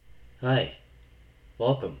Hi,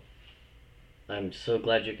 welcome. I'm so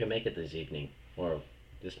glad you can make it this evening, or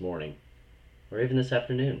this morning, or even this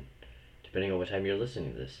afternoon, depending on what time you're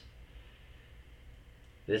listening to this.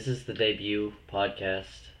 This is the debut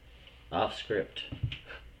podcast, off script,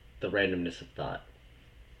 The Randomness of Thought.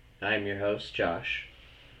 I'm your host, Josh,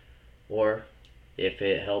 or if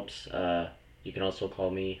it helps, you can also call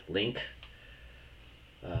me Link,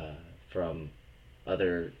 uh, from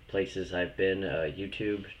other places I've been,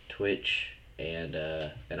 YouTube, Twitch, and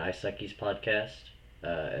an iSuckies podcast,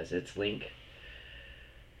 as its Link.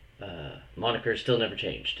 Moniker still never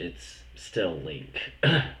changed. It's still Link.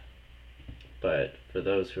 But for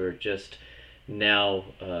those who are just now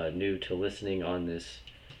new to listening on this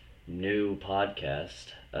new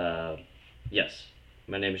podcast, yes,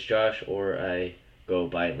 my name is Josh, or I go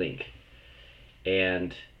by Link.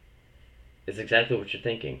 And it's exactly what you're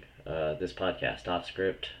thinking. This podcast, off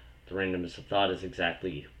script, the randomness of thought, is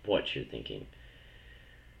exactly what you're thinking.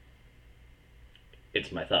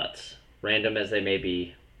 It's my thoughts, random as they may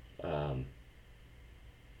be, um,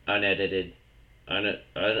 unedited,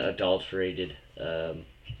 unadulterated,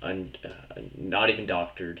 not even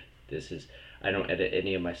doctored. This is I don't edit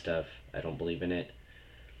any of my stuff. I don't believe in it.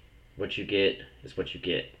 What you get is what you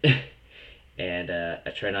get, and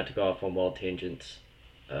I try not to go off on wild tangents,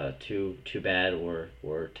 too bad,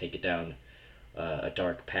 or take it down a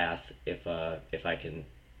dark path if I can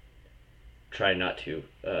try not to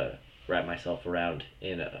wrap myself around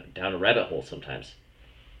down a rabbit hole sometimes.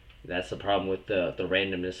 That's the problem with the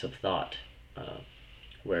randomness of thought, uh,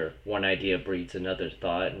 where one idea breeds another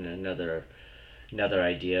thought and another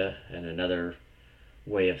idea and another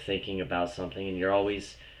way of thinking about something, and you're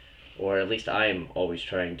always, or at least I'm always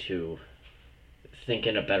trying to think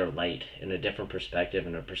in a better light, in a different perspective,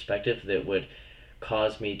 in a perspective that would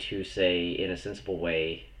cause me to say in a sensible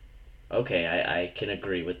way, okay, I can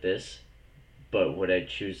agree with this, but would I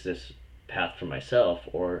choose this path for myself,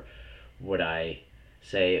 or would I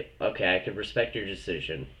say, okay, I could respect your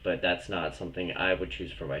decision, but that's not something I would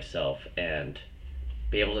choose for myself, and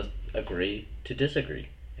be able to agree to disagree.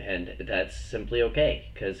 And that's simply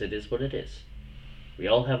okay, because it is what it is. We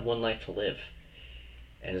all have one life to live,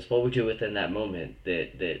 and it's what we do within that moment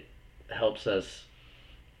that helps us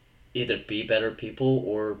either be better people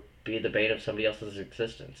or be the bane of somebody else's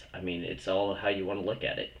existence. I mean, it's all how you want to look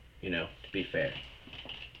at it, to be fair.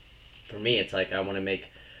 For me, it's like I want to make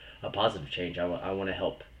a positive change. I want to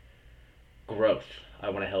help growth.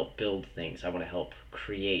 I want to help build things. I want to help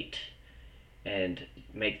create and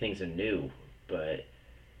make things anew. But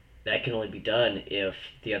that can only be done if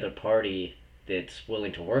the other party that's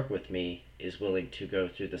willing to work with me is willing to go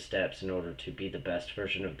through the steps in order to be the best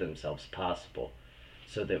version of themselves possible,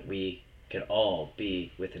 so that we can all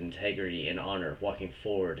be with integrity and honor walking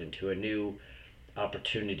forward into a new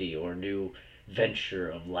opportunity or new venture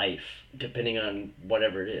of life, depending on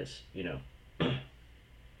whatever it is.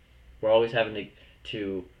 We're always having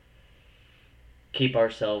to keep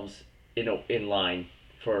ourselves in line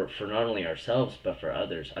for not only ourselves but for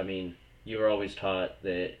others. I mean, you were always taught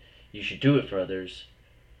that you should do it for others,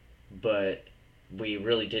 but we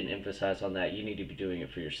really didn't emphasize on that. You need to be doing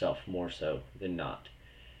it for yourself more so than not.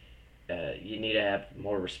 You need to have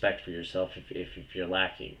more respect for yourself if you're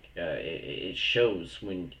lacking. It shows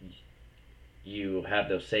when you have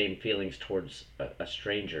those same feelings towards a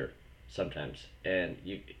stranger sometimes. And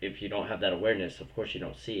if you don't have that awareness, of course you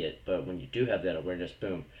don't see it. But when you do have that awareness,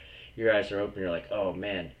 boom, your eyes are open. You're like, oh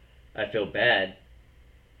man, I feel bad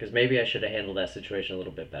because maybe I should have handled that situation a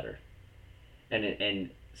little bit better. And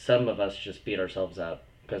some of us just beat ourselves up,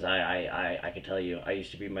 because I can tell you, I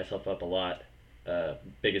used to beat myself up a lot.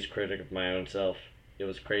 Biggest critic of my own self. It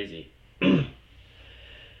was crazy. I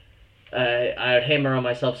would hammer on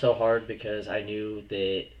myself so hard because I knew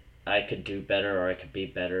that I could do better or I could be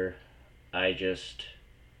better. I just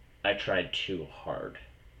I tried too hard.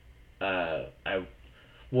 I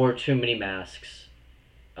wore too many masks.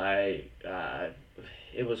 I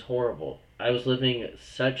It was horrible. I was living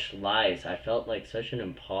such lies. I felt like such an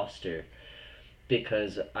imposter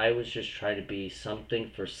because I was just trying to be something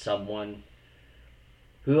for someone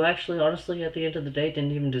who actually, honestly, at the end of the day,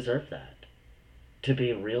 didn't even deserve that. To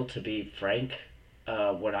be real, to be frank,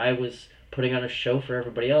 when I was putting on a show for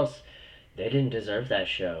everybody else, they didn't deserve that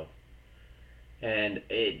show. And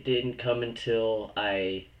it didn't come until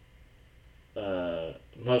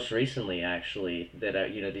most recently, actually,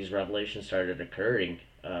 that these revelations started occurring.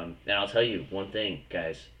 And I'll tell you one thing,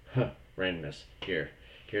 guys. Randomness.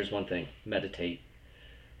 Here's one thing. Meditate.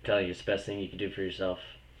 I'm telling you, it's the best thing you can do for yourself.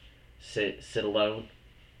 Sit alone.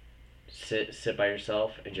 Sit by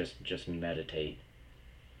yourself and just meditate.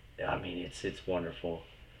 I mean, it's wonderful.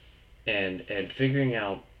 and figuring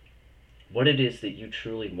out what it is that you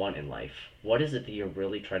truly want in life. What is it that you're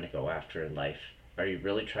really trying to go after in life? Are you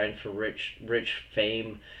really trying for rich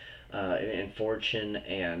fame, and fortune,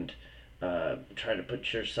 and trying to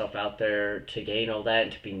put yourself out there to gain all that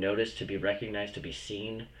and to be noticed, to be recognized, to be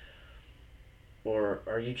seen? Or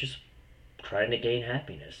are you just trying to gain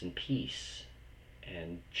happiness and peace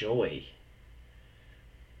and joy?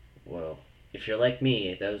 Well, if you're like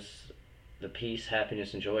me, the peace,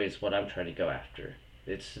 happiness, and joy is what I'm trying to go after.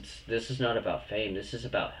 It's this is not about fame. This is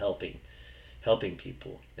about helping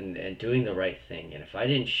people and doing the right thing. And if I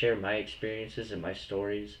didn't share my experiences and my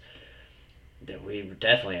stories, then we would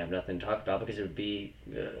definitely have nothing to talk about because it would be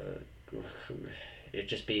it'd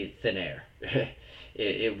just be thin air.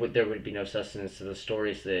 It would there would be no sustenance to the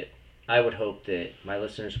stories that I would hope that my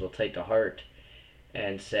listeners will take to heart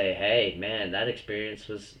and say, "Hey, man, that experience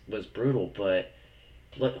was brutal, but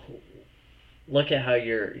look look at how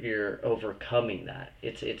you're overcoming that.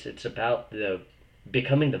 It's about the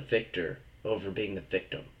becoming the victor over being the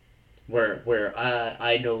victim. Where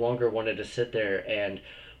I no longer wanted to sit there and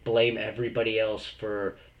blame everybody else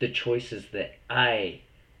for the choices that I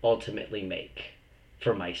ultimately make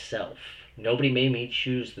for myself. Nobody made me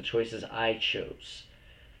choose the choices I chose.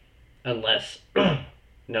 Unless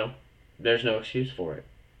no, there's no excuse for it.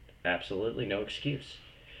 Absolutely no excuse.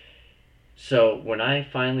 So when I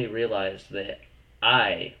finally realized that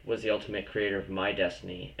I was the ultimate creator of my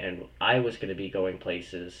destiny and I was going to be going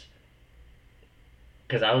places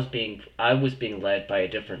because I was being led by a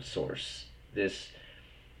different source. This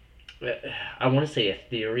I want to say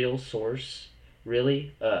ethereal source,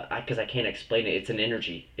 really, because I can't explain it. It's an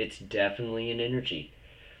energy. It's definitely an energy.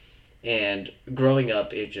 And growing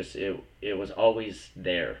up, it was always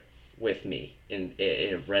there with me, and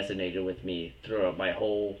it resonated with me throughout my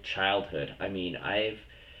whole childhood. I mean, I've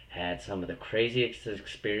had some of the craziest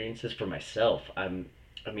experiences for myself. I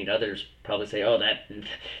mean, others probably say, "Oh,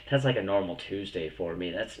 that's like a normal Tuesday for me.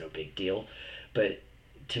 That's no big deal," but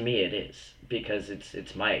to me, it is because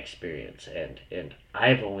it's my experience, and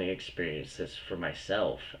I've only experienced this for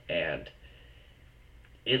myself, and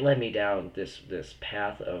it led me down this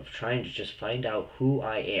path of trying to just find out who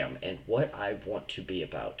I am and what I want to be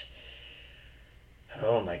about.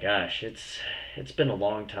 Oh my gosh, it's been a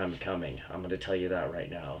long time coming. I'm going to tell you that right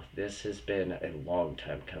now. This has been a long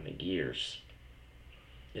time coming, years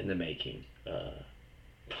in the making.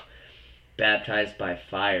 Baptized by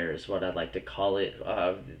fire is what I'd like to call it.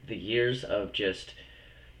 The years of just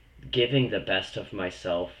giving the best of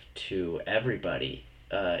myself to everybody,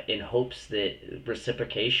 in hopes that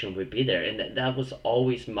reciprocation would be there, and that was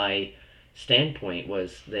always my standpoint,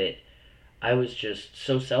 was that I was just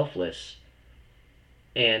so selfless,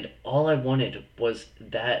 and all I wanted was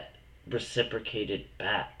that reciprocated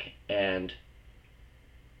back, and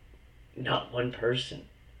not one person,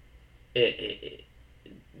 it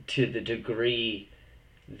to the degree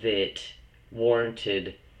that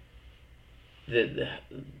warranted the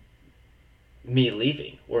me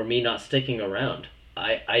leaving or me not sticking around.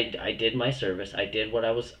 I did my service. I did what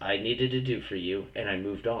I needed to do for you, and I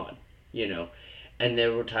moved on. You know, and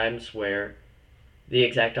there were times where the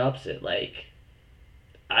exact opposite. Like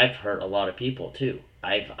I've hurt a lot of people too.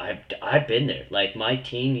 I've been there. Like my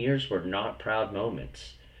teen years were not proud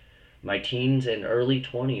moments. My teens and early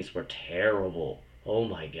 20s were terrible. Oh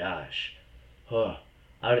my gosh. Huh.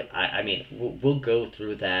 I mean, we'll go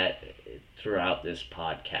through that throughout this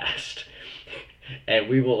podcast. And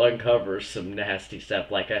we will uncover some nasty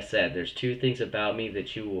stuff. Like I said, there's two things about me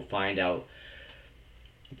that you will find out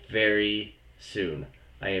very soon.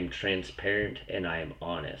 I am transparent and I am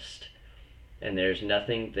honest. And there's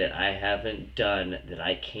nothing that I haven't done that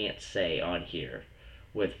I can't say on here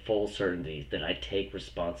with full certainty that I take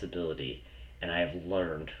responsibility and I have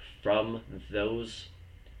learned from those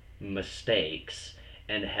mistakes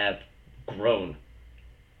and have grown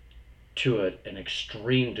to an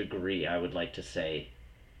extreme degree, I would like to say.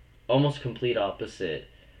 Almost complete opposite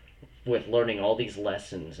with learning all these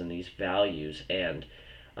lessons and these values. And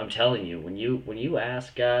I'm telling you, when you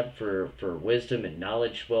ask God for wisdom and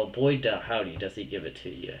knowledge, well, boy, howdy, does He give it to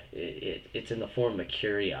you. It's in the form of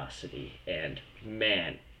curiosity. And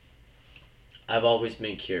man, I've always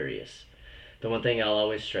been curious. The one thing I'll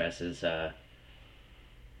always stress is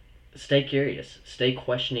stay curious. Stay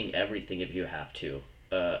questioning everything if you have to,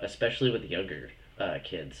 especially with younger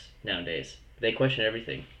kids nowadays. They question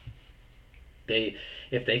everything. They,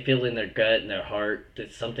 if they feel in their gut and their heart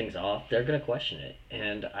that something's off, they're gonna question it.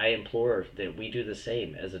 And I implore that we do the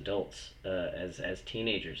same as adults, as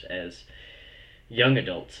teenagers, as young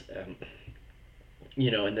adults.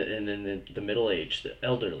 You know, and then the middle age, the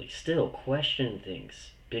elderly, still question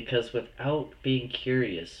things. Because without being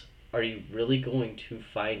curious, are you really going to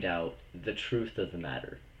find out the truth of the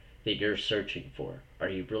matter that you're searching for? Are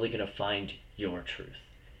you really going to find your truth?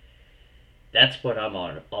 That's what I'm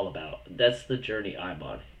on all about. That's the journey I'm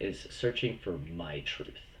on, is searching for my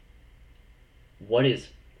truth. What is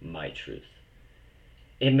my truth?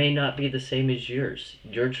 It may not be the same as yours.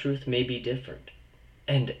 Your truth may be different.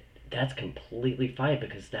 And that's completely fine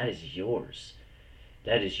because that is yours.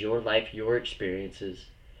 That is your life, your experiences,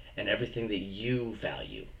 and everything that you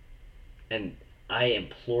value. And I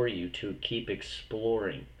implore you to keep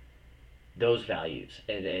exploring those values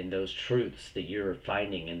and those truths that you're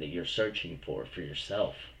finding and that you're searching for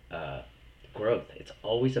yourself. Uh, Growth. It's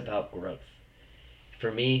always about growth.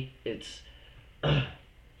 For me, it's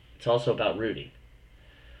also about rooting,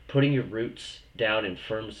 putting your roots down in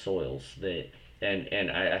firm soils that,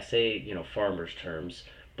 and I say, farmers terms,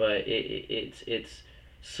 but it's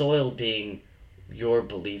soil being your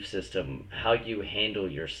belief system, how you handle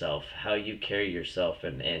yourself, how you carry yourself,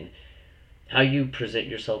 and how you present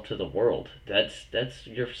yourself to the world. That's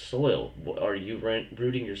your soil. Are you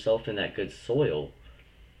rooting yourself in that good soil,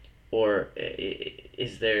 or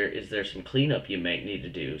is there some cleanup you might need to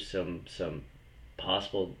do? Some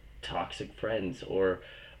possible toxic friends, or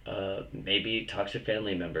maybe toxic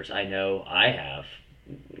family members. I know I have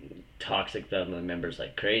toxic family members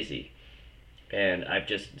like crazy, and I've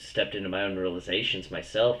just stepped into my own realizations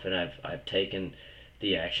myself, and I've taken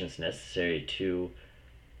the actions necessary to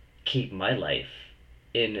keep my life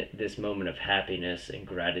in this moment of happiness and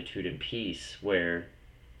gratitude and peace, where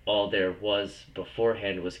all there was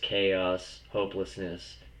beforehand was chaos,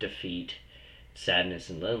 hopelessness, defeat, sadness,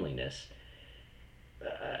 and loneliness.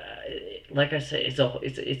 Like I said,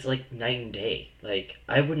 it's like night and day. Like,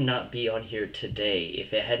 I would not be on here today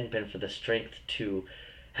if it hadn't been for the strength to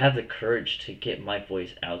have the courage to get my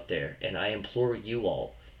voice out there, and I implore you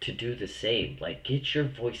all to do the same. Like, get your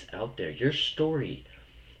voice out there. Your story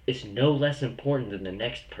is no less important than the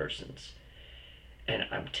next person's. And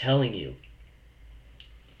I'm telling you,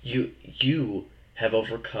 you have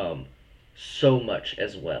overcome so much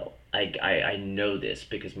as well. I know this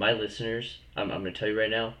because my listeners, I'm gonna tell you right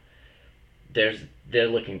now, they're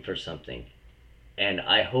looking for something, and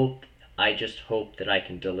I just hope that I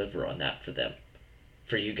can deliver on that for them,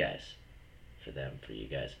 for you guys, for them, for you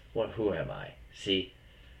guys. What? Who am I? See,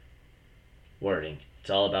 wording. It's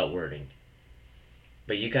all about wording.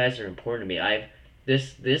 But you guys are important to me.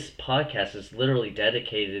 This podcast is literally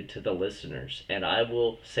dedicated to the listeners, and I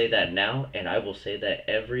will say that now, and I will say that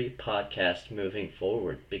every podcast moving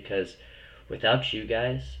forward, because without you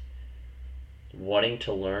guys wanting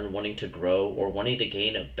to learn, wanting to grow, or wanting to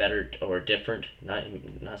gain a better or a different, not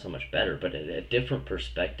so much better, but a different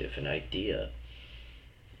perspective, an idea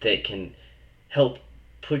that can help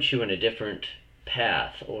put you in a different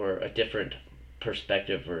path or a different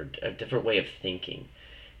perspective or a different way of thinking.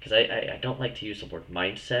 Because I don't like to use the word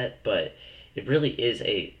mindset, but it really is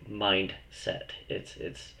a mindset.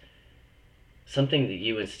 It's something that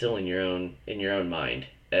you instill in your own mind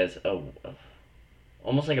as a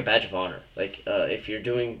almost like a badge of honor. Like, if you're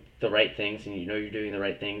doing the right things and you know you're doing the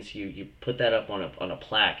right things, you put that up on a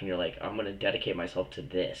plaque, and you're like, I'm gonna dedicate myself to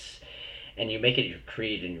this, and you make it your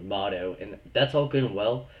creed and your motto, and that's all good and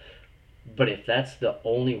well. But if that's the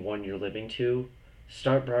only one you're living to,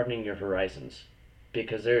 start broadening your horizons,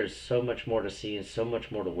 because there is so much more to see and so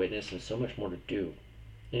much more to witness and so much more to do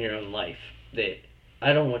in your own life that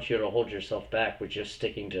I don't want you to hold yourself back with just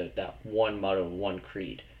sticking to that one motto, one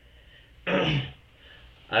creed.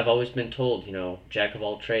 I've always been told, jack of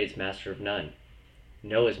all trades, master of none.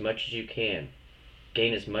 Know as much as you can.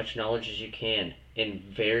 Gain as much knowledge as you can in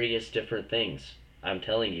various different things. I'm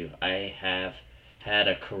telling you, I have had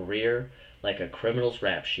a career like a criminal's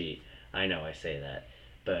rap sheet. I know I say that,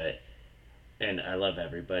 but, and I love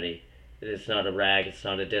everybody. It's not a rag, it's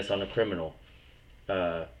not a diss on a criminal.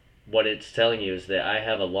 What it's telling you is that I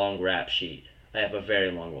have a long rap sheet. I have a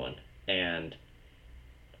very long one. And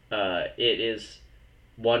it is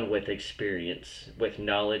one with experience, with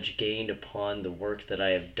knowledge gained upon the work that I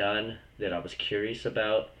have done, that I was curious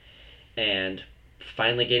about, and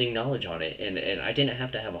finally gaining knowledge on it. And I didn't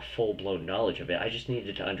have to have a full-blown knowledge of it. I just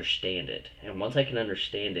needed to understand it. And once I can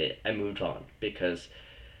understand it, I moved on, because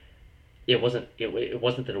it wasn't that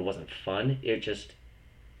it wasn't fun. It just,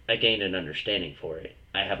 I gained an understanding for it.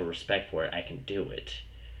 I have a respect for it. I can do it.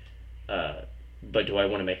 But do I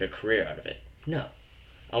want to make a career out of it? No.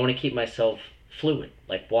 I want to keep myself fluid,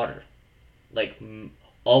 like water, like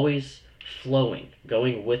always flowing,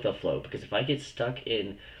 going with the flow. Because if I get stuck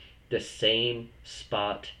in the same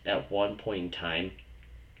spot at one point in time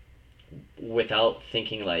without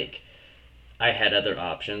thinking like I had other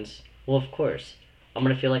options. Well, of course, I'm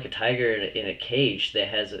gonna feel like a tiger in a cage that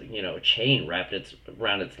has a a chain wrapped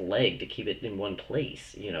around its leg to keep it in one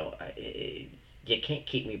place. You can't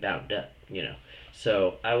keep me bound up.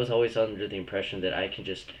 So I was always under the impression that I can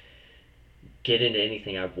just get into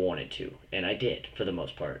anything I wanted to, and I did for the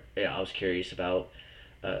most part. Yeah, I was curious about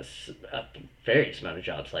a various amount of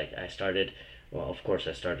jobs. Like well, of course,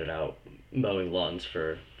 I started out mowing lawns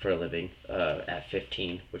for a living at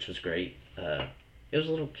 15, which was great. It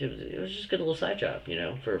was just a good little side job,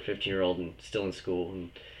 for a 15-year-old and still in school and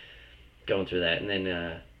going through that. And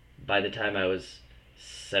then by the time I was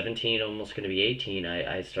 17, almost going to be 18,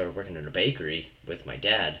 I started working in a bakery with my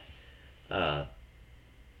dad. Uh,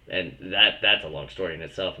 and that's a long story in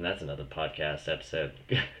itself, and that's another podcast episode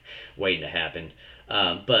waiting to happen.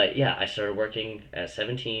 But yeah, I started working at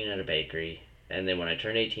 17 at a bakery, and then when I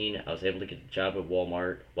turned 18, I was able to get a job at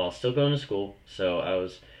Walmart while still going to school. So I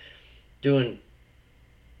was doing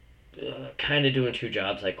kind of doing two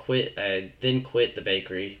jobs. I then quit the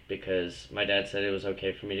bakery because my dad said it was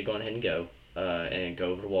okay for me to go ahead and go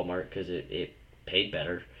over to Walmart because it paid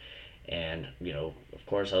better, and of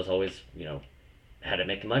course I was always had to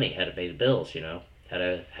make the money, had to pay the bills, had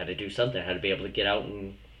to do something, had to be able to get out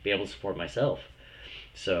and be able to support myself.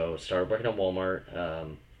 So started working at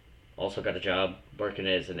Walmart. Also got a job working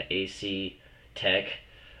as an AC tech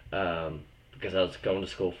because I was going to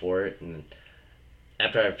school for it. And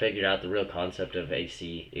after I figured out the real concept of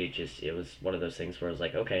AC, it was one of those things where I was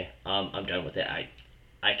like, okay, I'm done with it.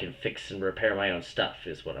 I can fix and repair my own stuff.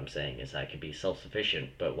 Is what I'm saying. Is I can be self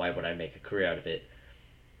sufficient. But why would I make a career out of it?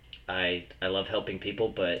 I love helping people,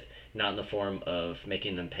 but not in the form of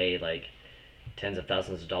making them pay like tens of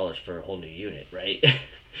thousands of dollars for a whole new unit, right?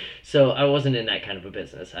 So I wasn't in that kind of a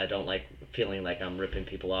business. I don't like feeling like I'm ripping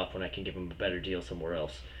people off when I can give them a better deal somewhere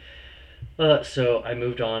else. So I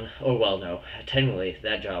moved on. Oh well, no, technically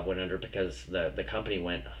that job went under because the company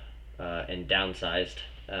went and downsized.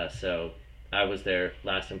 So I was their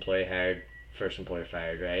last employee hired, first employer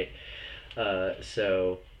fired, right?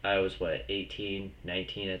 So I was what 18,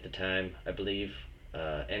 19 at the time, I believe,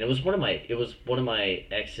 and it was one of my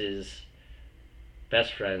ex's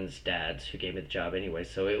best friend's dads who gave me the job anyway.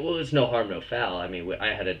 So it was no harm, no foul. I mean,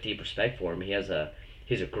 I had a deep respect for him. He's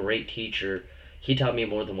a great teacher. He taught me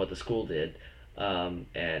more than what the school did,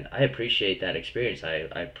 and I appreciate that experience.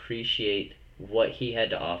 I appreciate what he had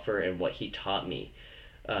to offer and what he taught me.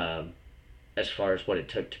 Um, as far as what it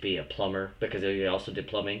took to be a plumber because he also did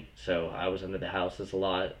plumbing. So I was under the houses a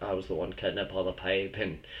lot. I was the one cutting up all the pipe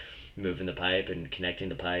and moving the pipe and connecting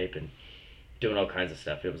the pipe and doing all kinds of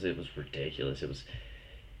stuff. It was ridiculous.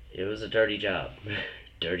 It was a dirty job.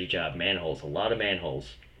 Dirty job. Manholes, a lot of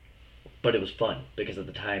manholes. But it was fun because at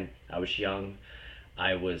the time I was young.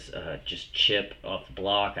 I was just chip off the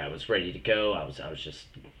block. I was ready to go. I was just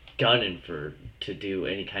gunning for to do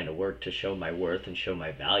any kind of work to show my worth and show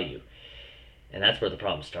my value. And that's where the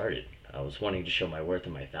problem started. I was wanting to show my worth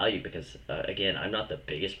and my value because, again, I'm not the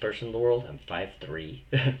biggest person in the world. I'm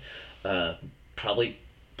 5'3", probably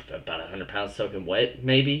about 100 pounds soaking wet,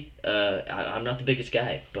 maybe. I'm not the biggest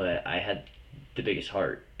guy, but I had the biggest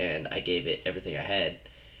heart, and I gave it everything I had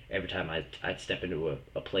every time I'd step into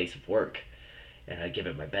a place of work, and I'd give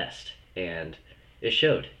it my best. And it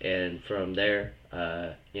showed. And from there,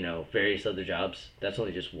 various other jobs. That's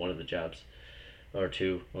only just one of the jobs or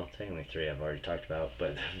two, well, technically three I've already talked about,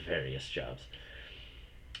 but various jobs.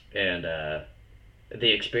 And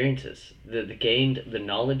the experiences, the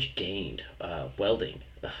knowledge gained, welding,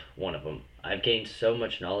 one of them. I've gained so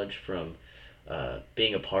much knowledge from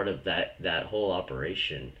being a part of that whole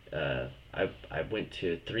operation. I went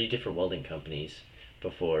to three different welding companies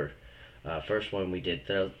before. First one we did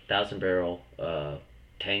 1,000 barrel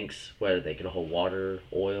tanks where they could hold water,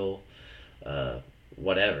 oil,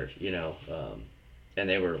 whatever, and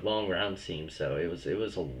they were long round seams, so it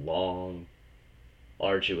was a long,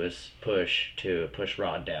 arduous push to push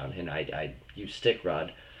rod down, and I used stick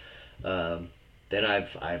rod. Um, then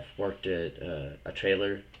I've worked at a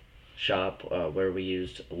trailer shop where we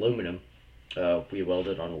used aluminum. We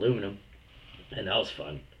welded on aluminum, and that was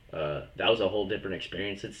fun. That was a whole different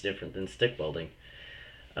experience. It's different than stick welding.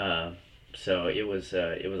 Um, so it was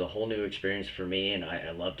a whole new experience for me, and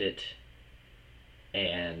I loved it.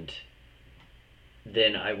 And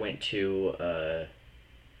then I went to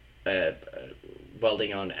uh,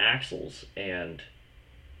 welding on axles, and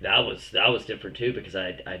that was different too because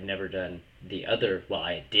I'd never done the other. Well,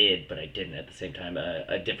 I did, but I didn't at the same time.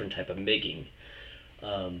 A different type of MIGing,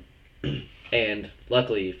 um, and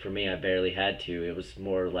luckily for me, I barely had to. It was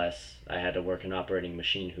more or less I had to work an operating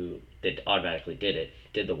machine who did automatically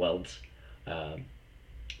did the welds, um,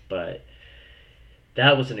 but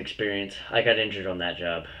that was an experience. I got injured on that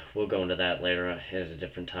job. We'll go into that later at a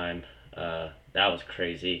different time. That was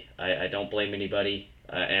crazy. I don't blame anybody,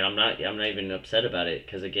 and I'm not even upset about it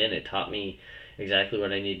because again, it taught me exactly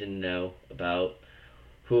what I needed to know about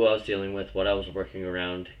who I was dealing with, what I was working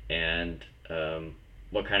around, and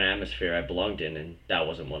what kind of atmosphere I belonged in, and that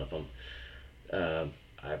wasn't one of them.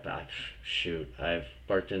 I've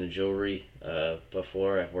worked in the jewelry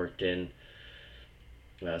before. I've worked in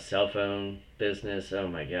cell phone business. Oh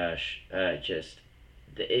my gosh,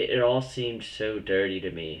 it all seemed so dirty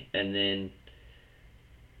to me. And then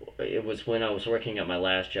it was when I was working at my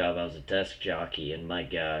last job. I was a desk jockey, and my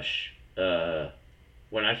gosh,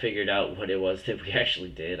 when I figured out what it was that we actually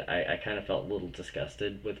did, I kind of felt a little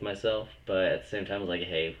disgusted with myself. But at the same time, I was like,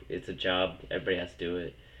 hey, it's a job. Everybody has to do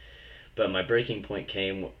it. But my breaking point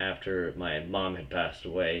came after my mom had passed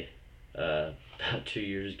away about 2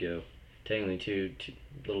 years ago. Technically,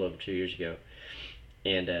 a little over 2 years ago.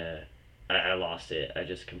 And I lost it. I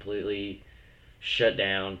just completely shut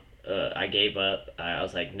down. I gave up. I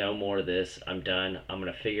was like, no more of this. I'm done. I'm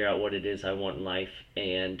going to figure out what it is I want in life.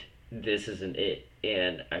 And this isn't it.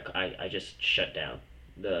 And I just shut down.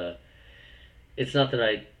 The It's not that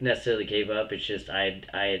I necessarily gave up. It's just I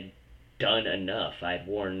had done enough. I'd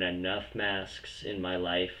worn enough masks in my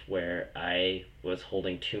life where I was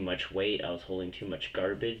holding too much weight. I was holding too much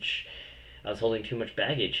garbage. I was holding too much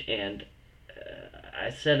baggage, and I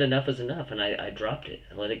said enough is enough, and I dropped it.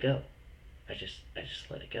 I let it go. I just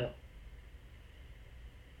let it go.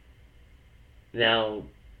 Now,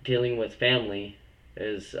 dealing with family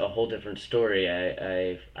is a whole different story.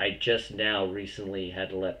 I just now recently had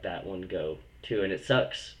to let that one go too, and it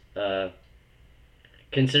sucks.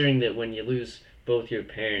 Considering that when you lose both your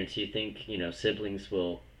parents, you think siblings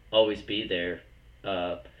will always be there.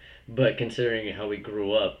 Uh, but considering how we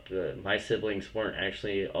grew up, my siblings weren't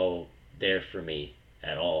actually all there for me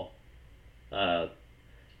at all. Uh,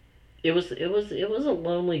 it was a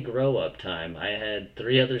lonely grow up time. I had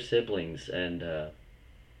three other siblings, and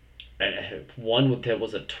one that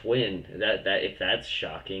was a twin. That if that's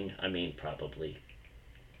shocking, I mean probably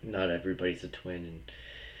not everybody's a twin, and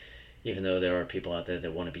even though there are people out there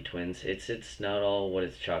that want to be twins, it's not all what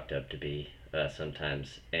it's chalked up to be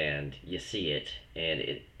sometimes, and you see it, and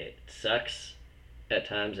it sucks at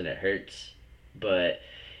times, and it hurts, but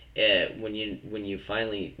when you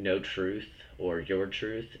finally know truth or your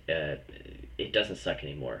truth, it doesn't suck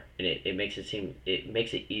anymore, and it makes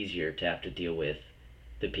it easier to have to deal with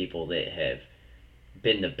the people that have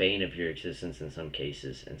been the bane of your existence in some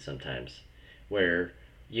cases, and sometimes where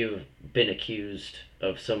you've been accused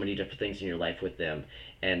of so many different things in your life with them,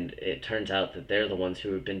 and it turns out that they're the ones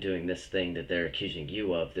who have been doing this thing that they're accusing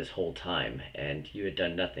you of this whole time, and you had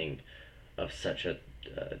done nothing of such a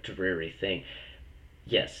dreary thing.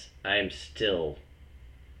 Yes, I am still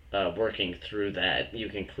working through that. You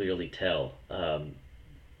can clearly tell,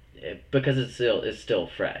 because it's still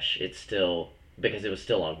fresh. It's still because it was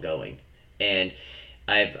still ongoing, and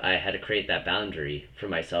I had to create that boundary for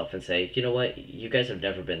myself and say, you know what, you guys have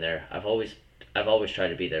never been there. I've always tried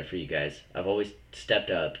to be there for you guys. I've always stepped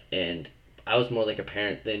up, and I was more like a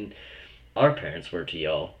parent than our parents were to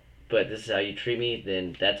y'all. But this is how you treat me,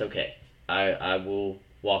 then that's okay. I will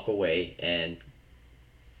walk away, and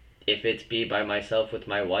if it's be by myself with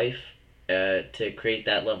my wife, to create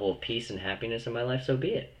that level of peace and happiness in my life, so be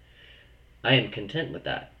it. I am content with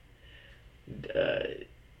that. Uh,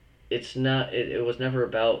 it's not. It was never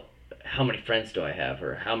about how many friends do I have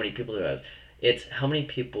or how many people do I have. It's how many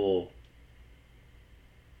people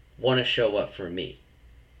want to show up for me,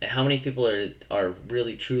 and how many people are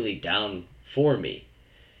really truly down for me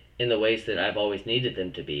in the ways that I've always needed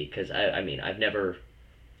them to be. Because I mean, I've never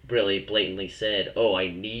really blatantly said, "Oh, I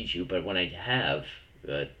need you," but when I have,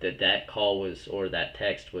 that call was or that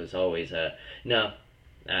text was always no,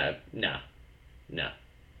 no, no,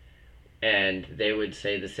 and they would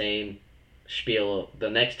say the same spiel the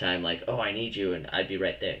next time, like, "Oh, I need you," and I'd be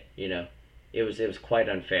right there. It was quite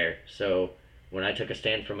unfair. So when I took a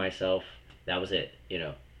stand for myself, that was it.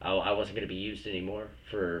 I wasn't going to be used anymore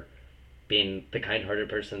for being the kind-hearted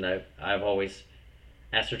person that I've always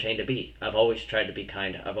ascertained to be. I've always tried to be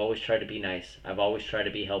kind. I've always tried to be nice. I've always tried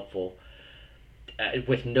to be helpful,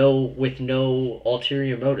 with no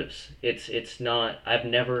ulterior motives. It's not. I've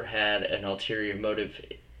never had an ulterior motive,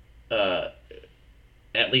 uh,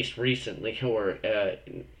 at least recently, or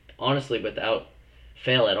honestly, without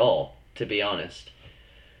fail at all. To be honest,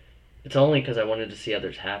 it's only because I wanted to see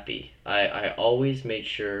others happy. I always made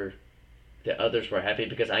sure that others were happy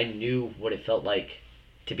because I knew what it felt like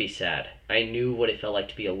to be sad. I knew what it felt like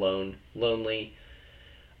to be alone, lonely.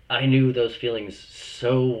 I knew those feelings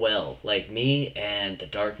so well. Like, me and the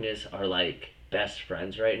darkness are like best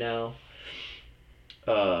friends right now.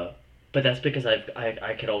 Uh, but that's because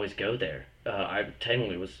I could always go there. I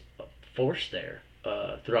technically was forced there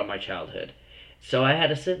throughout my childhood, so I had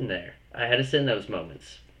to sit in there. I had to sit in those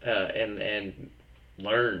moments and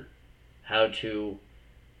learn how to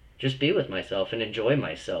just be with myself and enjoy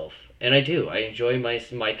myself. And I do. I enjoy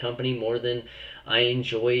my company more than I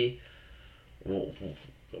enjoy.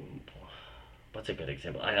 What's a good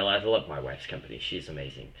example? I love my wife's company. She's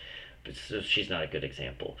amazing, but so she's not a good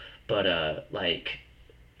example. But like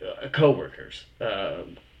coworkers,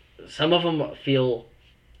 some of them feel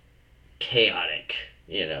chaotic.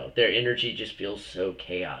 You know, their energy just feels so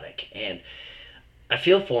chaotic, and I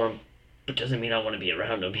feel for them, but doesn't mean I want to be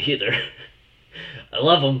around them either. I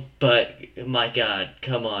love them, but my God,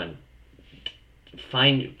 come on,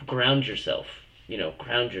 ground yourself. You know,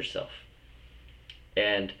 ground yourself,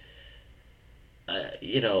 and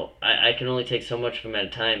I can only take so much of them at a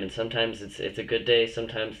time, and sometimes it's a good day.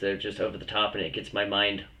 Sometimes they're just over the top, and it gets my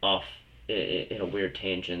mind off in a weird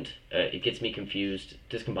tangent. It gets me confused,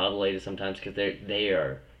 discombobulated sometimes because they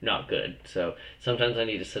are not good. So sometimes I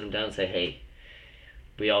need to sit them down and say, "Hey,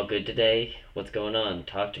 we all good today? What's going on?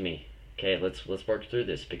 Talk to me. Okay, let's work through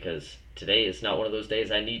this because today is not one of those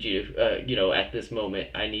days. I need you. At this moment,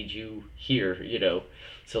 I need you here.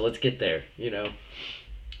 So let's get there.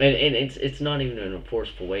 And it's not even in a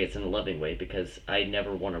forceful way. It's in a loving way because I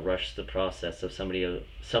never want to rush the process of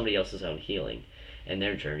somebody else's own healing and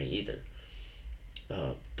their journey either.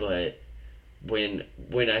 But when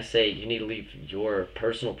I say you need to leave your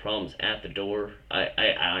personal problems at the door,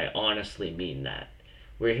 I honestly mean that.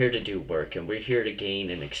 We're here to do work and we're here to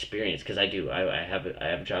gain an experience because I do. I have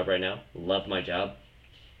a job right now. Love my job.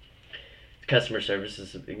 Customer service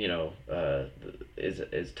is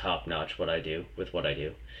top notch. What I do with what I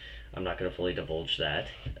do. I'm not going to fully divulge that,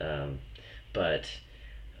 but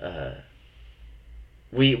uh,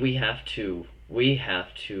 we have to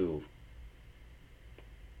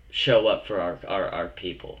show up for our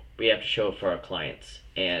people. We have to show up for our clients,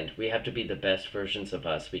 and we have to be the best versions of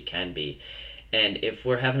us we can be. And if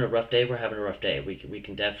we're having a rough day, we're having a rough day. We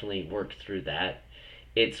can definitely work through that.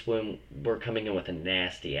 It's when we're coming in with a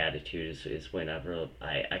nasty attitude is when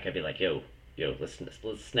I could be like, yo, let's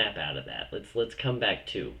snap out of that. Let's come back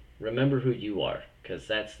to remember who you are, because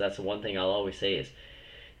that's the one thing I'll always say is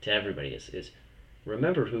to everybody is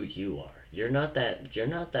remember who you are. You're not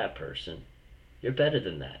that person. You're better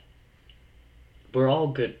than that. We're all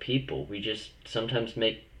good people. We just sometimes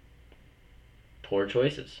make poor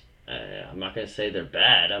choices. I'm not going to say they're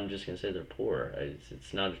bad. I'm just going to say they're poor.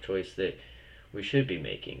 It's not a choice that we should be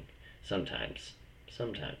making sometimes.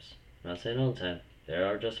 Sometimes. I'm not saying all the time. There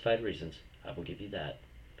are justified reasons. I will give you that.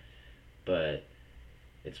 But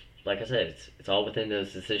it's like I said, it's all within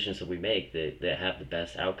those decisions that we make that have the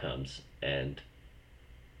best outcomes, and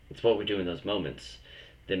it's what we do in those moments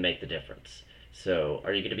that make the difference. So,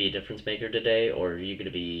 are you going to be a difference maker today, or are you going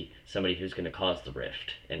to be somebody who's going to cause the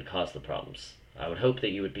rift and cause the problems? I would hope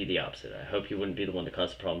that you would be the opposite. I hope you wouldn't be the one to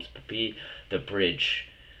cause the problems, but be the bridge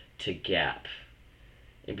to gap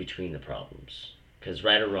in between the problems. Because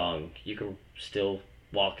right or wrong, you can still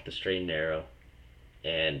walk the straight and narrow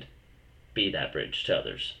and be that bridge to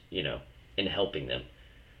others, in helping them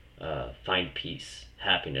find peace,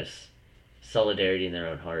 happiness, solidarity in their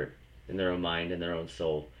own heart, in their own mind, in their own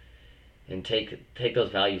soul, and take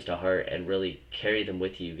those values to heart and really carry them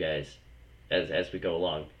with you guys as we go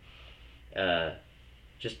along.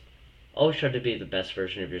 Just always try to be the best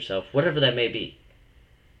version of yourself, whatever that may be.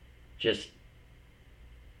 Just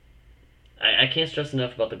I can't stress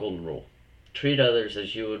enough about the golden rule. Treat others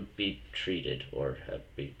as you would be treated or have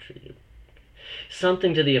be treated.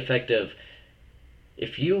 Something to the effect of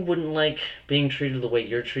if you wouldn't like being treated the way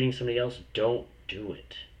you're treating somebody else, don't do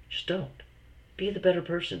it. Just don't. Be the better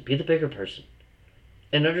person. Be the bigger person.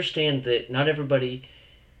 And understand that not everybody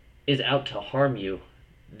is out to harm you.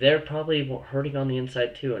 They're probably hurting on the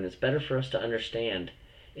inside too, and it's better for us to understand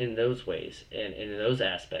in those ways and in those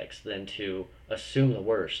aspects than to assume the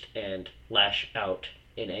worst and lash out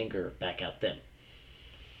in anger back at them.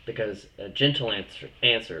 Because a gentle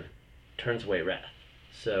answer turns away wrath.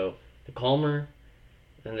 So the calmer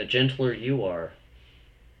and the gentler you are,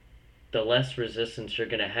 the less resistance you're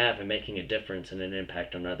going to have in making a difference and an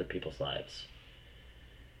impact on other people's lives.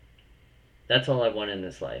 That's all I want in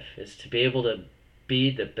this life, is to be able to be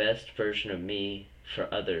the best version of me for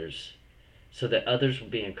others so that others will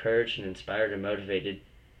be encouraged and inspired and motivated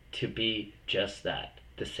to be just that,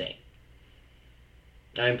 the same.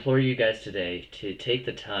 I implore you guys today to take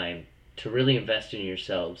the time to really invest in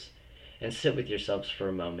yourselves and sit with yourselves for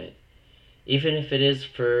a moment. Even if it is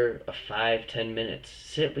for a 5-10 minutes,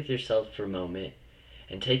 sit with yourself for a moment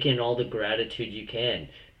and take in all the gratitude you can.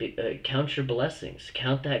 Count your blessings,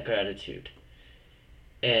 count that gratitude,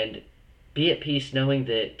 and be at peace knowing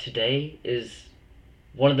that today is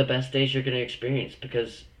one of the best days you're going to experience,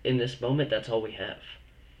 because in this moment, that's all we have.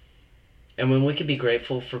 And when we can be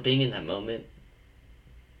grateful for being in that moment,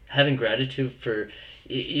 having gratitude for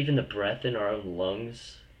even the breath in our own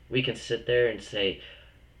lungs, we can sit there and say,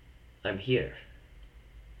 I'm here.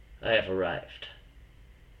 I have arrived.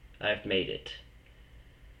 I've made it.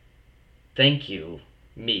 Thank you,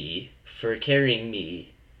 me, for carrying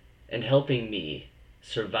me and helping me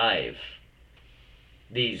survive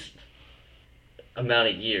these amount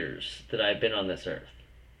of years that I've been on this earth.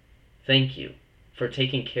 Thank you for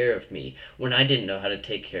taking care of me when I didn't know how to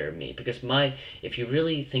take care of me. Because if you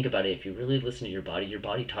really think about it, if you really listen to your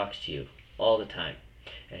body talks to you all the time.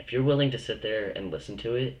 And if you're willing to sit there and listen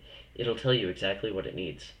to it, it'll tell you exactly what it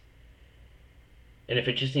needs. And if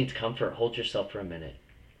it just needs comfort, hold yourself for a minute.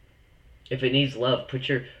 If it needs love, put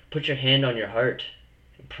your hand on your heart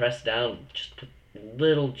and press down just with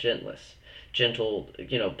little gentleness. Gentle,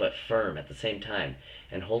 but firm at the same time.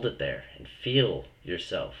 And hold it there and feel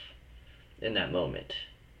yourself in that moment.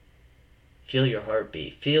 Feel your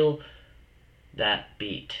heartbeat. Feel that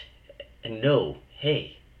beat. And know,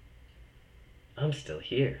 hey, I'm still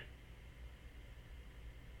here.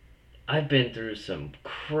 I've been through some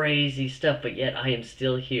crazy stuff, but yet I am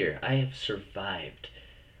still here. I have survived.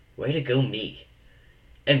 Way to go, me.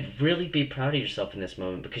 And really be proud of yourself in this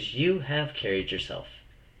moment, because you have carried yourself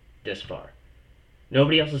this far.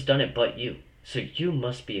 Nobody else has done it but you. So you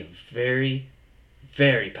must be a very,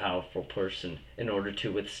 very powerful person in order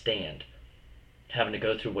to withstand having to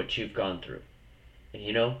go through what you've gone through.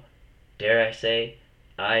 And dare I say,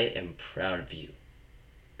 I am proud of you,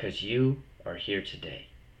 because you are here today,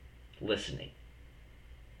 listening.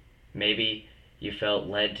 Maybe you felt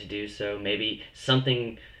led to do so. Maybe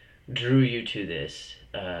something drew you to this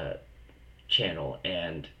channel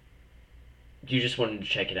and you just wanted to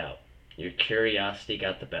check it out. Your curiosity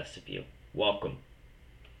got the best of you. Welcome.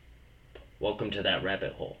 Welcome to that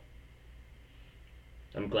rabbit hole.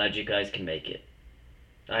 I'm glad you guys can make it.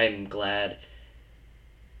 I'm glad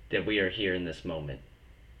that we are here in this moment.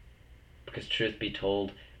 Because truth be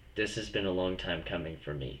told, this has been a long time coming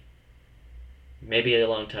for me. Maybe a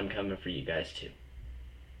long time coming for you guys too.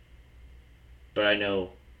 But I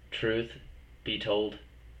know, truth be told,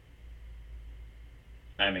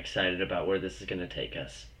 I'm excited about where this is going to take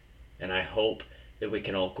us. And I hope that we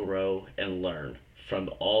can all grow and learn from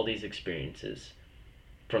all these experiences,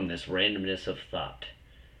 from this randomness of thought,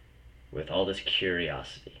 with all this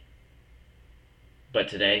curiosity. But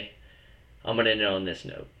today, I'm going to end on this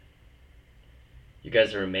note. You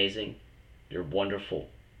guys are amazing. You're wonderful.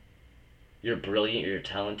 You're brilliant. You're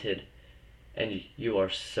talented. And you are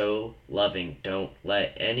so loving. Don't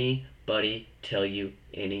let anybody tell you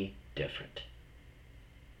any different.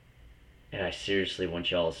 And I seriously want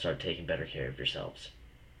y'all to start taking better care of yourselves.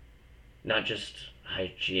 Not just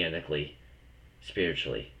hygienically,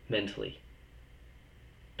 spiritually, mentally.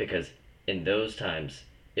 Because in those times,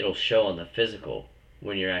 it'll show on the physical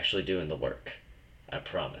when you're actually doing the work. I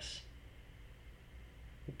promise.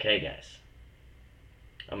 Okay, guys.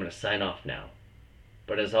 I'm going to sign off now.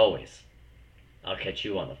 But as always, I'll catch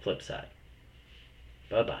you on the flip side.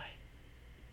 Bye-bye.